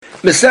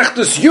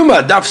Mesechtus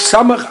Yuma, Daf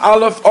Samach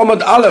Aleph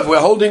Omad Aleph. We're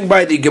holding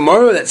by the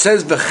Gemara that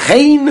says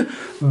V'chein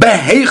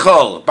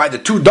beheichal, by the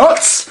two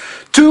dots,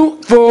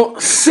 2, 4,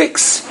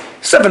 6,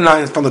 7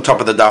 lines from the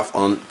top of the Daf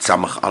on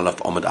Samach Aleph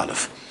Omad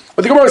Aleph.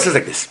 But the Gemara says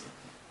like this.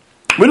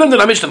 We learned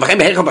in our Mishnah V'chein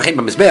beheichal V'chein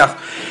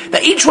b'mizbeach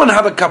that each one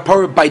have a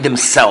kapara by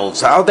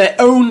themselves, are their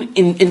own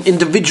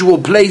individual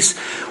place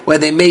where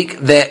they make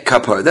their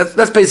kapara.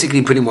 That's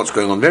basically pretty much what's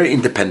going on. Very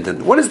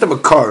independent. What is the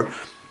makar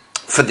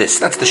for this?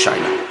 That's the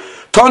shaila.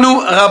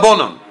 Tonu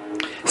Rabbonon,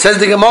 says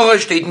the Gemara,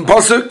 steht in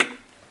Posuk,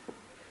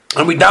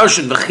 and we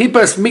daushen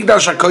v'chipas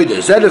migdash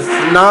hakodesh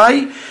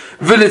zelefnai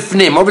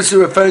v'lefnim, obviously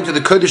referring to the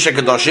kodesh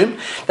hakadoshim,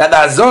 that the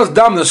azaz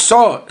dam, the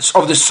source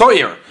of the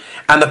soyer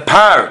and the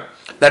par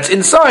that's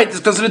inside is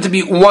considered to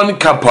be one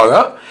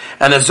kapara,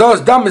 and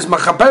azaz dam is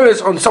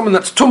machaperes on someone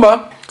that's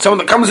tuma, someone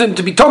that comes in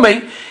to be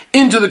tomei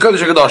into the kodesh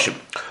hakadoshim.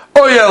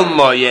 Oyel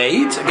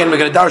moyed, again we're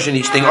going to daushen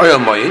each thing.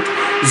 Oyel moyed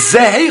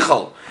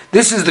zeheichal.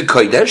 This is the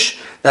kodesh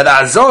that the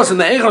azaz and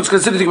the eichel is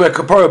considered to be a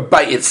kapara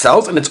by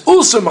itself, and it's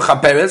also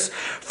machaperes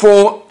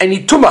for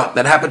any tumah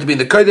that happened to be in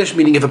the kodesh.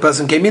 Meaning, if a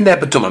person came in there,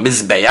 but tumah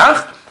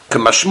mizbeach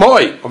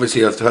k'mashmoi.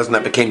 Obviously, that's the person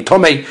that became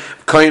tomei.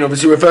 Kohen,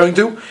 obviously referring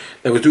to,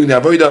 that was doing the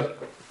avodah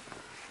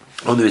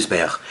on the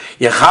mizbeach.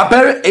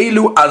 Yechaper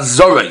elu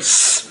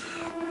azoros.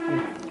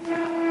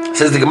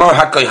 Says the Gemara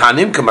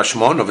hakohanim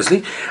k'mashmon.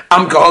 Obviously,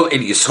 am kahol el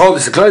yisrael.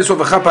 This is close to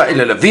v'chapa el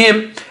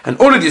levim, and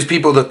all of these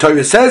people. The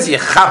Torah says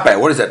yechaper.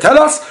 What does that tell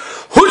us?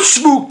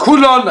 Hushvu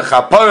kulon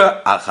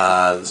chapara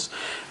achaz.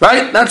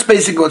 Right? That's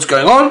basically what's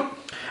going on.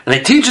 And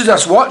it teaches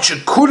us what?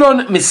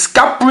 Kulon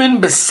miskaprin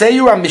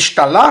b'seyu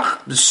mishtalach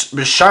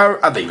b'shar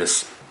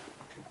averis.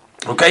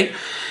 Okay?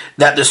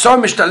 That the Sar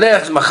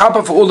Mishtalech is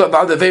machapa for all the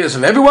other averis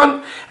of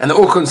everyone, and they're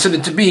all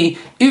considered to be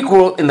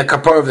equal in the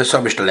kapara of the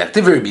Sar Mishtalech. They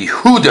very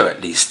Yehuda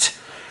at least.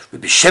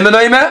 Rabbi Shimon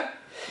Omer,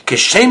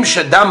 Keshem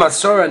Shadam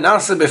Asora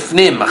Nasa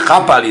Befnim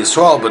Machapa Al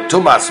Yisrael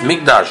B'Tumas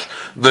Migdash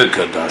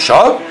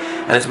V'Kadashov,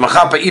 and it's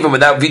machapa even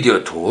without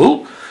video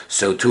tool.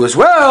 So too as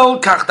well,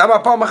 Kach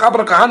Damapa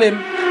Machapa Kahanim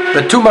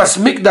B'Tumas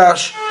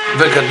Migdash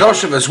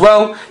V'Kadashov as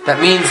well. That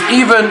means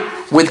even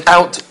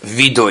without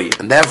vidoy,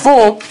 and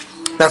therefore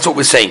that's what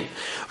we're saying.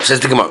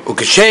 Says the Gemara,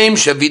 Ukeshem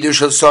Shavidu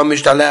Shal Sor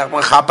Mishtalech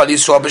Machapa Al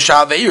Yisrael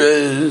B'Shar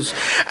V'Eiros,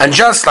 and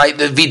just like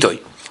the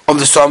vidoy of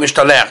the Sor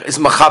Mishtalech is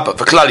machapa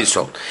for Klal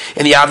Yisrael.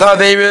 In the other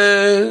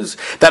averas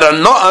that are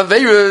not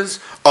averas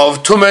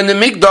of Tumah and the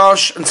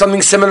Migdash, and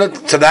something similar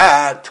to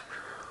that.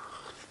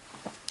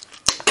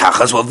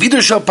 Kach as well, Vidu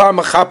Shal Par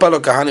machapa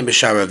lo Kahanim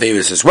b'shar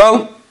averas as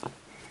well.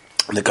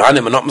 And the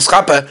Kahanim are not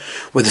machapa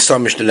with the Sor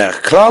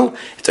Mishtalech Klal.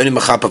 It's only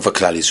machapa for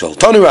Klal Yisrael.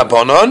 Tonu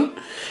Rabbonon.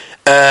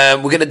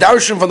 We're going to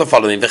darshan from the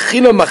following.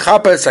 V'chilo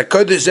machapa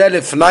sakodesh zeh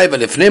lefnai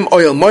v'lefnim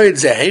oyel moed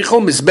zeh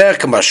heichol mizbeach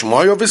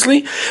k'mashmoy,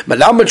 obviously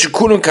malamed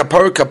shekulon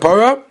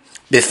kapara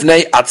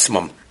b'fnei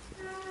atzmam,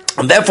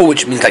 and therefore,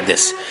 which means like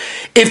this: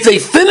 if they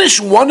finish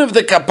one of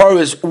the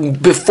kaparas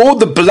before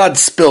the blood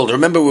spilled,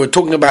 remember we were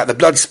talking about the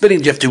blood spilling,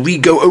 do you have to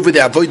re-go over the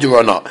avodah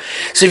or not?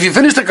 So if you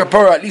finish the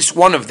kapara, at least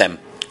one of them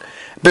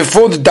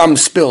before the dam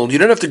spilled, you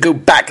don't have to go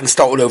back and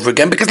start all over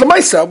again, because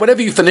lemaisa,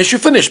 whatever you finish, you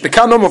finish.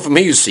 Bekal normal from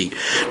here you see.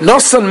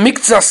 Nosan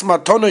mikzas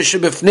matono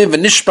shebefnim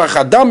v'nishpach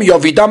adam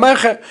yovi dam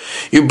echer.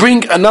 You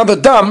bring another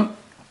dam,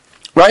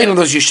 right? In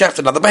other words, you shecht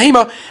another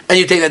behema, and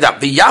you take that dam.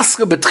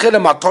 V'yaska betchile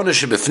matono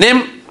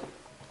shebefnim,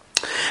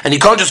 and you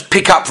can't just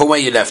pick up from where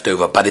you left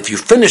over. But if you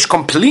finish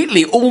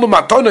completely all the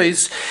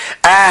matonos,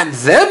 and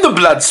then the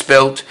blood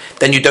spilled,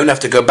 then you don't have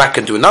to go back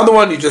and do another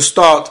one. You just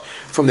start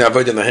from the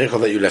avodah and the heichal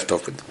that you left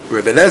off with.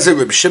 Rabbi Eliezer,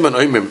 Rabbi Shimon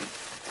Omer,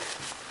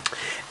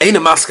 Eina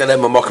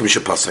Maskalem Mamokim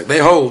Shepasek. They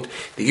hold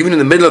that even in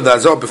the middle of the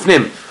Azor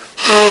B'fnim,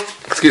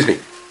 excuse me,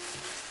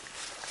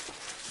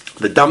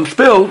 the dam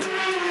spilled,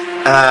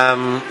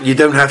 you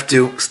don't have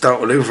to start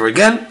all over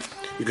again.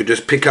 You could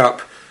just pick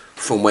up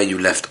from where you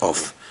left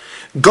off.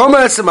 So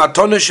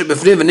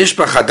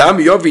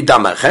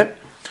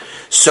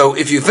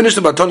if you finish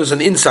the batonas on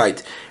the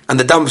inside and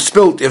the dam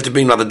spilled, you have to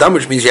bring another dam,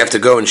 which means you have to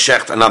go and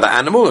shecht another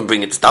animal and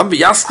bring its dam. You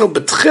don't have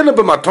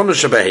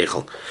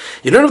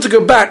to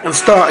go back and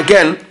start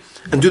again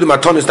and do the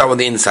matonis that on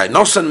the inside.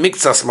 Nosan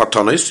mixas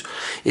matonis.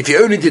 If you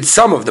only did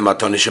some of the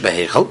matonis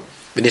shebehechel,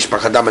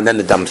 v'nishpach adam, and then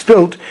the dam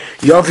spilled,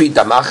 yovi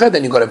damacha,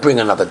 then you got to bring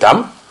another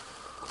dam.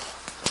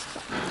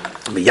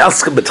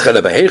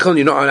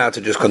 You're not allowed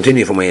to just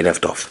continue from where you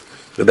left off.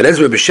 But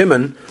as Rabbi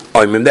Shimon,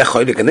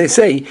 and they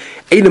say,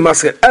 you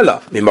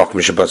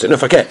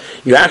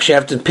actually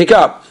have to pick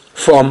up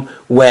from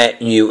where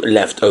you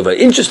left over.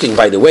 Interesting,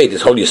 by the way,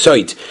 this whole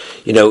Yesod,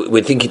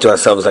 we're thinking to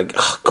ourselves like,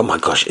 oh my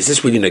gosh, is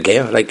this really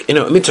Nageya? Like,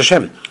 Mitzvah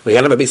Hashem, we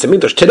can have a base of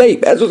Midrash today,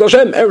 Be'ezus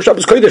Hashem, Erev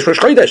Shabbos Kodesh, Rosh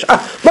Chodesh,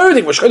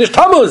 everything, Rosh Chodesh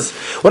Tammuz,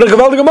 what a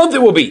gewaldige month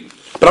it will be.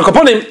 But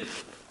Akaponim,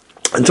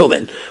 until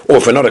then,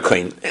 or for another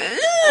coin,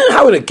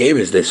 how in a game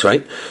is this,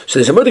 right? So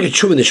there's a Mordechai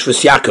Tshuva in the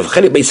Shvus Yaakov,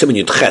 Chelik Beis Simon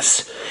Yud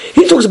Ches.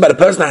 He talks about a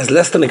person that has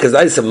less than a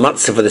kazayis of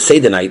matzah for the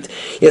Seder night.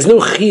 He has no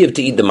chiyuv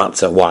to eat the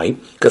matzah. Why?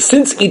 Because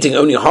since eating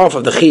only half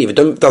of the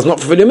chiyuv does not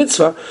fulfill the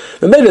mitzvah,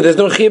 then there's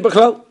no chiyuv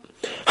b'chlal.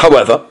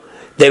 However,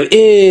 There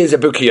is a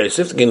Birkei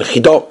Yosef, in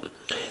Chidot,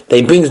 that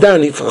he brings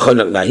down,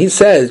 he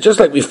says, just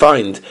like we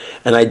find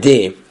an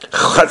idea,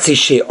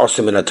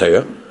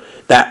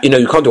 that,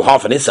 you can't do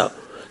half an Issa,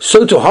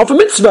 so to half a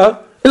mitzvah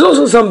is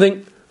also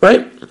something,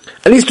 right?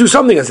 At least do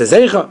something as a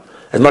Zeicha,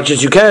 as much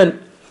as you can.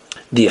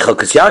 The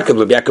Chalkas Yaakov,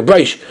 Rabbi Yaakov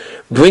Breish,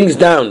 brings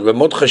down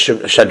Ramotcha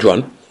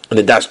Shadron, and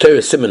the Das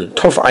Torah Simon,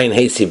 Tov Ayin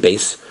Heisi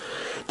base,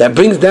 that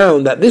brings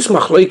down that this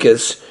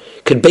Machlokes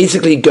could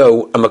basically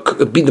go,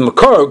 be the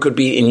Makor, could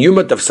be in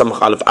Yuma Daf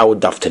Samach Aleph our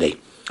Daf today.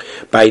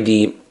 By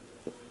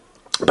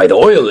the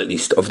oil, at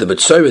least, of the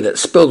B'tsorah that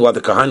spilled while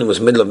the Kohanim was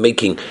in the middle of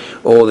making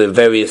all the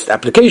various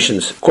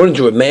applications. According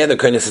to Reb Meir, the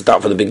Kohen has to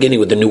start from the beginning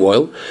with the new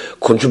oil.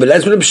 According to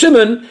Reb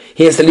Shimon,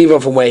 he has to leave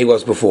off from where he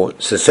was before.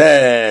 So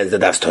says the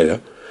Das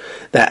Torah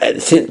that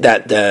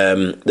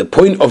the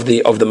point of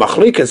the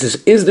Machlokes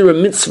is there a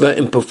mitzvah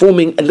in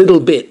performing a little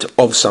bit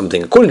of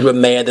something? According to Reb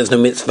Meir, there's no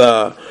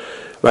mitzvah,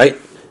 right?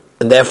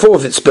 And therefore,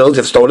 if it spills,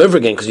 you have to start all over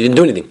again because you didn't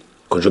do anything.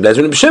 According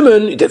to Reb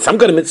Shimon, you did some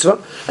kind of mitzvah,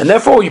 and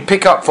therefore you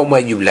pick up from where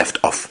you left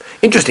off.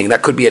 Interesting.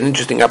 That could be an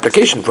interesting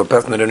application for a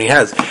person that only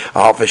has a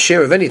half a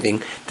share of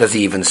anything. Does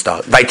he even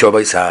start? Don't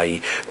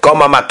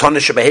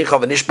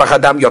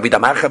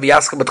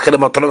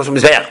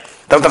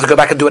have to go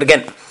back and do it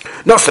again.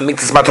 No, so you don't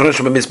have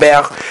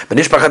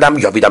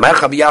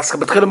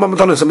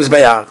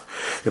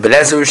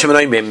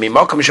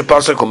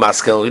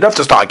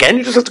to start again.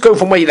 You just have to go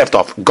from where you left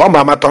off. It's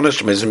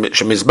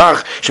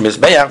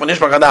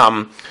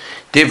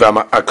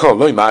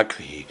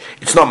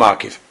not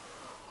Markiv.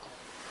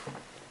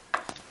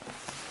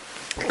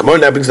 Gemara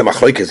now brings the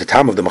Machlokes, the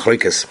time of the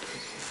Machlokes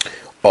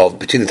of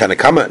between the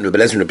Tanakama and Rebbe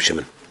Lezer and Rebbe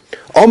Shimon.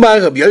 Omar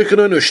Rabbi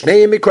Yochanan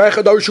u'shnei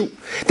mikroicha darshu.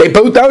 They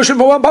both darshu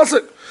for one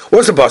pasuk.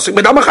 What's the pasuk?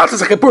 Medam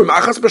achatos achipurim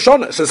achas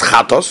b'shona. It says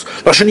chatos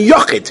lashon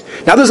yochid.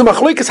 Now there's a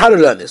Machlokes how to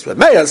learn this. But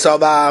Meir saw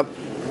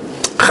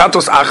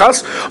chatos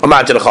achas or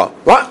ma'atelecha.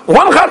 What?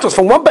 One chatos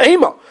from one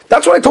behema.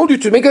 That's what I told you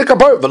to make a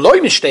kapara. V'loy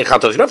mishtei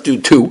chatos. You don't have to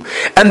do two.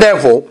 And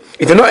therefore,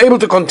 if you're not able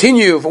to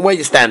continue from where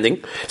you're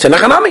standing, say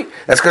nachanami.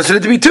 That's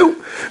considered to be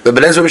two. But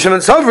Belezer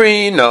B'Shimon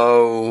Savri,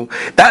 no.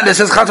 That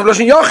says chatos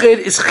lashon yochid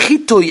is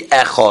chitui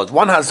echad.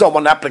 One has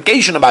one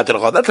application about it.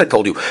 That's what I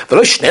told you.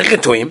 V'loy shnei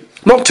chituim,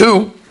 not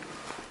two.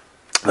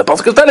 The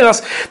pasuk is telling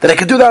us that I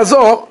can do the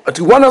azor,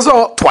 do one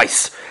azor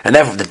twice, and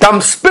therefore if the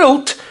dam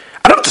spilt,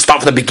 I don't have to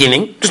start from the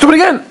beginning. Just do it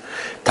again.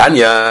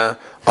 Tanya,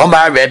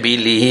 Omar Rebbe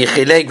Li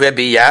Chilek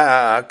Rebbe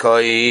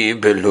Yaakov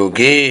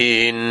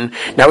Belugin.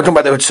 Now we're talking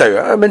about the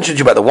Mitzvah. I mentioned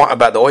to you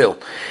about the oil.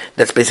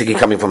 That's basically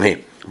coming from here.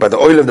 About the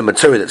oil of the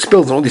Mitzvah that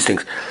spills and all these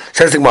things.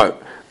 Says the Gemara,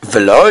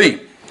 Veloy.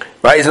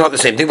 Right, it's not the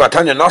same thing.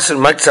 Vatanya Nasan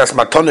Maksas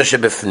Matona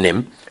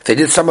Shebefnim. They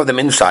did some of them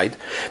inside.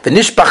 The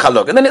Nishbach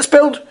Halog, and then it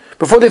spilled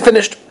before they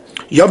finished.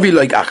 Yavi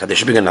like Achad. There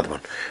should be another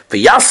one.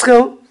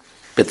 V'yaschel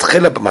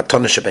b'tchila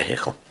b'matona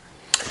shebehechel.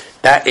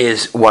 That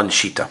is one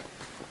shita.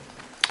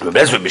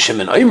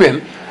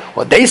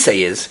 What they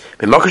say is,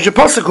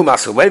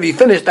 wherever he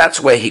finished, that's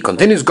where he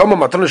continues. Goma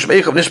matona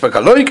shebehechel nishbach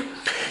haloig.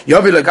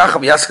 Yavi like Achad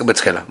v'yaschel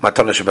b'tchila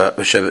matona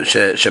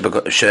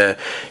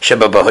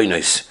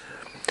shebebehoinos.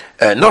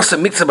 Nosa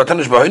miksa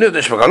matona shebehoinos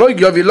nishbach haloig.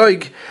 Yavi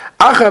like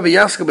Achad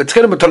v'yaschel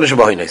b'tchila matona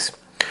shebehoinos.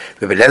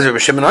 Wherever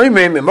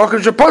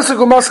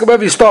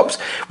he stops,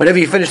 whenever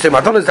he finishes the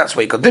matanos, that's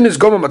where he continues.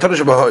 Goma matanos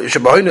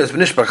shebahoinos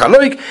v'nishbach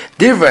haloig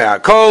divrei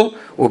hakol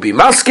will be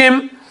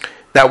maskim.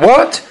 That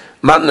what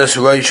matnos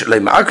roish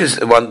le'ma'akiv,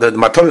 the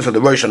matanos of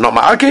the roish are not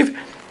ma'akiv,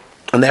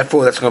 and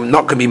therefore that's not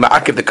going to be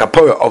ma'akiv the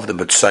kapora of the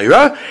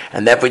b'tsorah,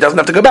 and therefore he doesn't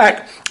have to go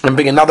back and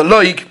bring another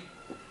loig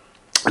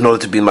in order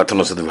to be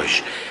matanos of the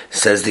roish.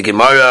 Says the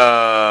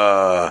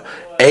Gemara.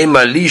 Okay,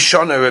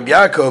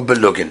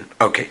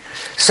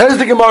 says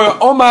the Gemara,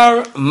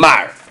 Omar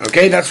Mar.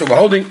 Okay, that's what we're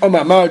holding.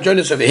 Omar Mar, join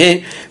us over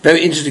here.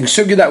 Very interesting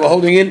sugya that we're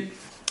holding in.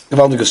 The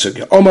following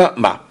sugya. Omar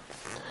Mar.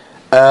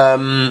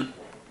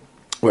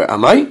 Where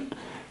am I?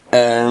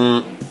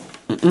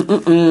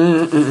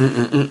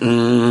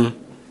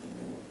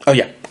 Oh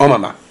yeah, Omar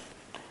Mar.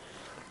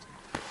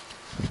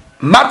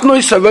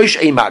 Matnois harosh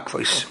ei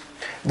makvos.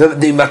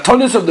 The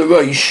matonis of the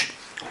rosh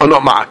are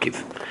not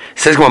ma'akiv.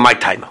 Says my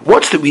time.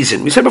 What's the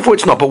reason? We said before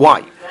it's not, but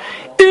why?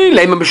 Because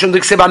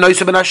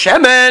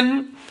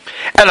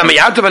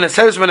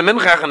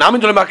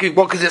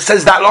it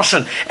says that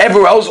lashon.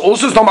 Everywhere else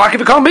also is not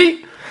ma'akiv. It can't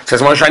be. It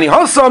says one shiny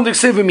hasam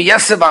d'kseva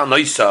miyeseva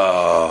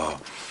noisa.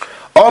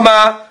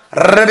 Oma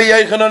Rabbi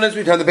Yochanan, as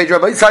we turn the page.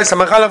 Rabbi Yisai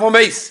samachalaf on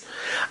base.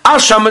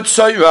 Asham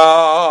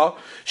etzoyra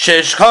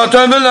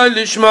sheshchata v'lay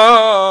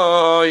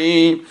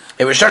lishmai.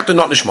 It was shechta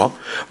not lishma.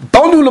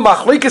 Bonu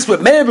l'machlokes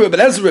with Meir Rebbe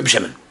Lezer Rebbe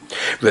Shimon.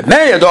 With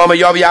Meir,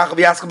 Yavi Yaakov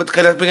Yaskov, but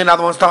let's bring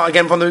another one. Start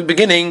again from the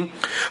beginning.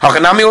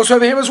 Hachanami also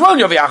over here as well.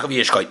 Yavi Yaakov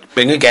Yishkoit.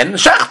 Bring again.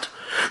 Shecht.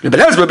 Rebbe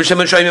Lezer Rebbe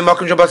Shimon showing me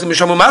makom shabasim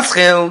mishamu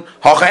maschil.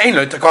 Hacha ein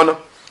lo takana.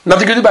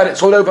 Nothing good about it.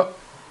 It's all over.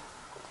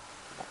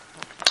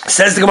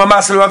 Says the Gemara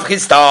Masel Rav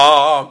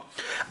Chisda.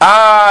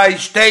 I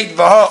state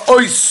v'ha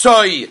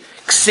oisoi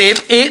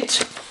ksiv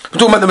it. We're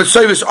talking about the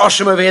Mitzvahs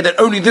Asham over here, that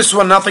only this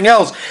one, nothing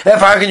else.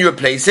 Therefore, how can you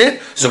replace it?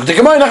 Zuk the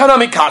Gemara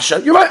Hachanami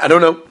Kasha. You're right, I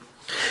don't know.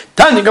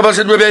 Tanya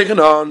Gavasid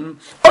Rebeganon,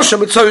 Osha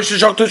Mitsoy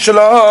Shaktu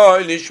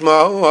Shalai,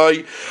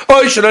 Lishmai,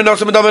 Oisha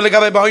Nosa Madame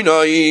Legave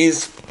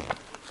Bahinois.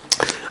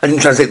 I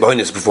didn't translate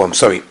Bahinis before, I'm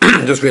sorry.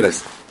 Just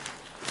realized.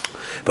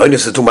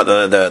 Bahinis is talking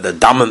about the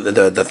thumb and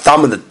the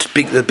thumb and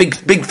the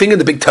big finger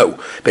and the big toe,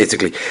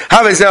 basically.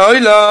 Have a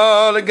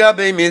Oila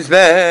Legabe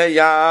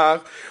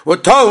Mizbeach.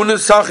 What tone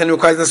is Sachin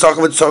requires the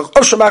Sachin with Sach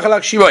Osham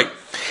Achalak Shivai.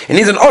 It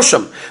needs an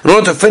Osham in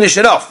order to finish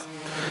it off.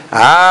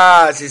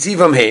 So you see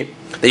from here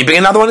that you bring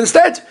another one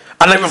instead.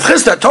 And like Rav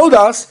Chisda told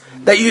us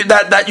that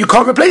you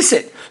can't replace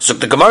it. So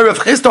the Gemara of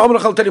Chisda,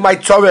 I'll tell you my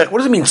tzorech. What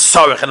does it mean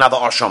tzorech another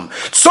Osham?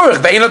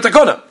 Tzorech ve'ein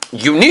takona.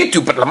 You need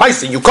to, but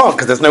lamaisa you can't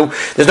because there's no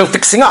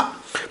fixing up.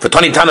 For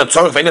Tani Tana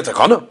tzorech ve'ein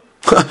takona.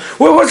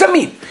 What does that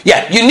mean?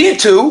 Yeah, you need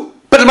to,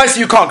 but lamaisa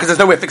you can't because there's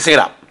no way of fixing it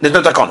up. There's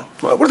no takona.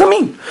 What does that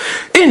mean?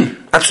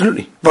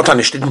 Absolutely.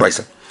 Votani shtit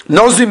braysa.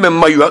 Nozi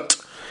memayut,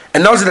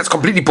 and nozi that's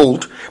completely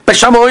bald.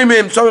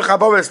 Beshamoimim tzorech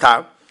haboves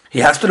tar. He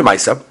has to the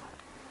maisa.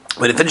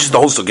 When he finishes the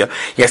whole sugya,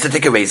 he has to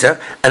take a razor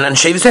and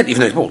shave his head,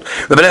 even though he's bald.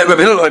 He doesn't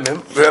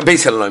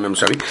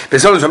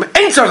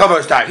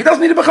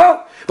need a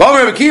bachal.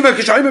 And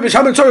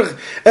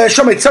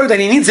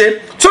he needs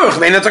it.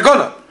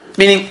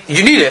 Meaning,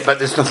 you need it, but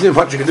there's nothing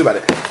much you can do about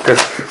it.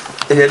 Because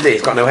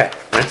he's got no hair.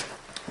 Right?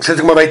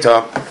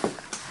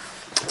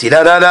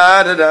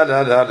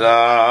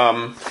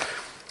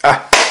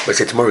 We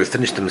say tomorrow we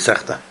finish the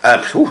Masechta.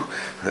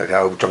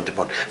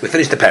 We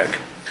finished the parak.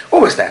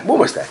 Almost there.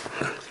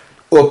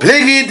 O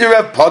pligi de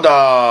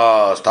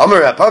Rapodas.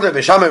 Tamer Rapodas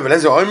b'Shama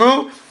Rebelezer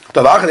Oimru.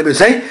 Tabach they will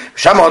say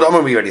Shama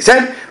Omer we already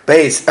said.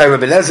 Base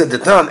Rebelezer the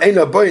Tan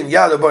Eino Boyin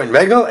Yalo Boyin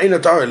Regal Eino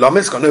Tar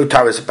Lamis got no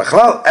Taris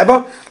Bachlal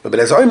ever.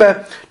 Rebelezer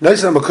Omer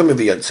Nois Am Kumen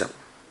V'Yotza.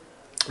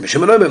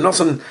 B'Shama Omer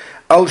Noson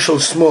Al Shol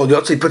Small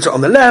Yotza he puts it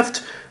on the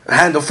left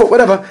hand or foot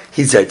whatever.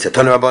 He says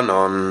Taner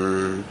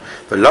Abanon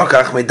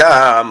V'Lokach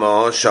Medam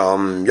O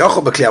Sham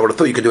Yochel B'Kli. I would have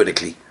thought you could do it a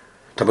Kli.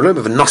 Tamer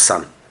Omer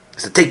V'Nosan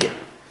is to take it.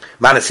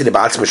 Man has seen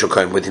about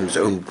Shokain with his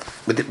own,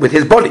 with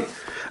his body.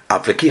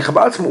 Aplikich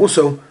Batzma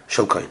also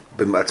Shokain,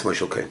 Bimatzma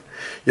Shokain.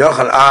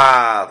 Yochal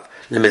Av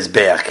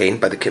Lemizbeach Kain,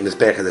 but the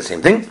Mizbeach is the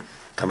same thing.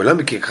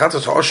 Tamalam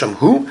Kikatas Osham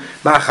who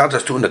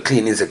Machatas to the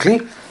clean is a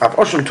clean. Up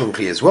Osham to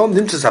clean as well.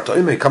 Nimtis after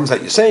Ume comes out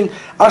you're saying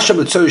Asham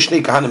with so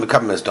Shnei Kahanim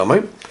come as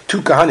Domai,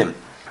 two Kahanim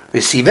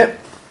receive it.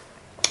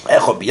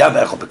 Echo Biyav,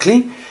 Echo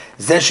Bekli,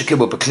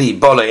 Zeshkibu Bekli,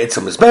 Bola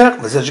Etzam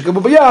Mizbeach,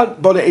 Zeshkibu Biyad,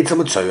 Bola Etzam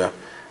Mitzoya.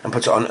 And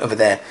puts it on over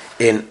there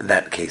in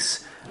that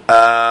case.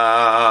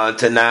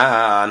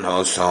 Tanan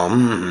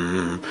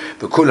hosom.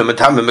 V'kulam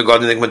metam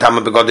begodim metam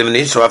begodim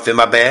nisrafim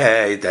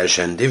abeit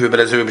dashen divu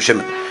belezer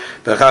b'shem.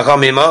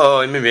 V'chachamim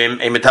oimim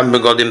metam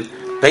begodim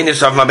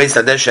beinisraf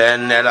mabeit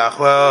dashen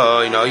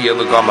elachwo you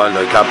become a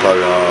loy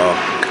kapara.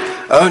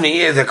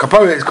 Only the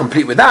kapara is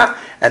complete with that,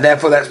 and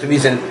therefore that's the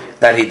reason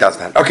that he does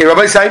that. Okay,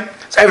 Rabbi say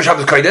it's Erev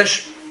Shabbos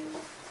Kodesh.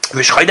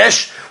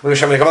 V'shchodesh,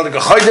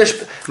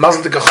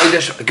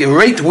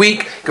 great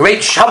week,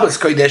 great Shabbos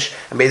Kodesh,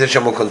 and Be'ez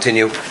Hashem will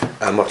continue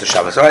Motzei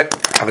Shabbos. All right,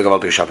 have a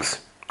good Shabbos.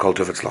 Kol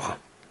Tov Tzlocha.